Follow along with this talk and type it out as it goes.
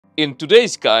In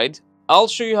today's guide, I'll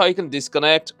show you how you can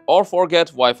disconnect or forget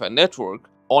Wi-Fi network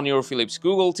on your Philips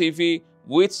Google TV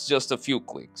with just a few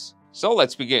clicks. So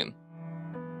let's begin.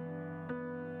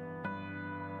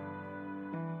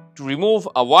 To remove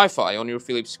a Wi-Fi on your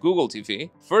Philips Google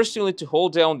TV, first you'll need to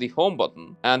hold down the home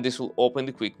button and this will open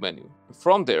the quick menu.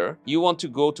 From there, you want to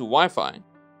go to Wi-Fi,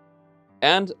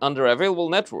 and under available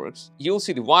networks, you'll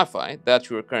see the Wi-Fi that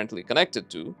you are currently connected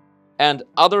to, and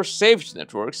other saved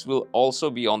networks will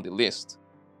also be on the list.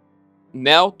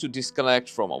 Now, to disconnect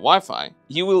from a Wi-Fi,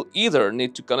 you will either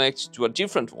need to connect to a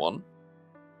different one,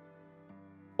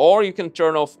 or you can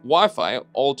turn off Wi-Fi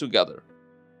altogether.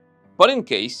 But in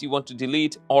case you want to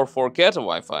delete or forget a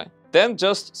Wi-Fi, then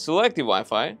just select the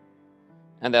Wi-Fi,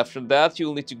 and after that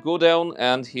you'll need to go down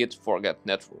and hit Forget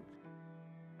Network.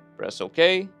 Press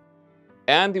OK,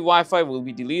 and the Wi-Fi will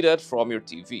be deleted from your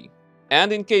TV.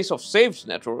 And in case of saved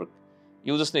network,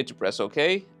 you'll just need to press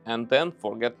OK and then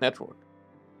Forget Network.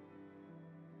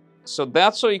 So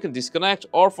that's how you can disconnect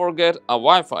or forget a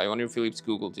Wi-Fi on your Philips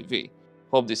Google TV.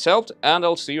 Hope this helped, and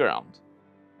I'll see you around.